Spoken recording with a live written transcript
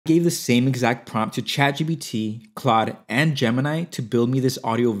gave the same exact prompt to ChatGPT, Claude, and Gemini to build me this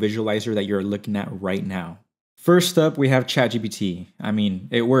audio visualizer that you're looking at right now. First up, we have ChatGPT. I mean,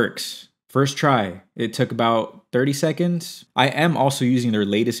 it works. First try, it took about 30 seconds. I am also using their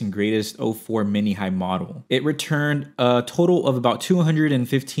latest and greatest o4-mini-high model. It returned a total of about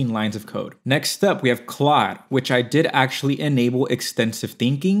 215 lines of code. Next up, we have Claude, which I did actually enable extensive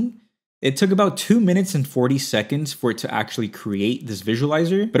thinking. It took about 2 minutes and 40 seconds for it to actually create this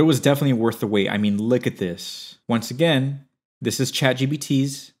visualizer, but it was definitely worth the wait. I mean, look at this. Once again, this is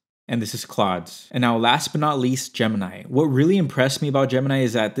ChatGPT's, and this is Claude's. And now last but not least, Gemini. What really impressed me about Gemini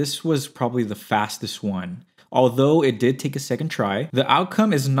is that this was probably the fastest one. Although it did take a second try, the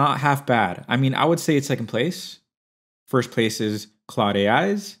outcome is not half bad. I mean, I would say it's second place. First place is Claude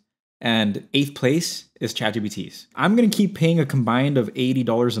AI's, and 8th place is ChatGPT's. I'm gonna keep paying a combined of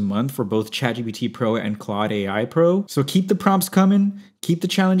 $80 a month for both ChatGPT Pro and Claude AI Pro. So keep the prompts coming, keep the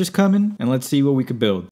challenges coming, and let's see what we could build.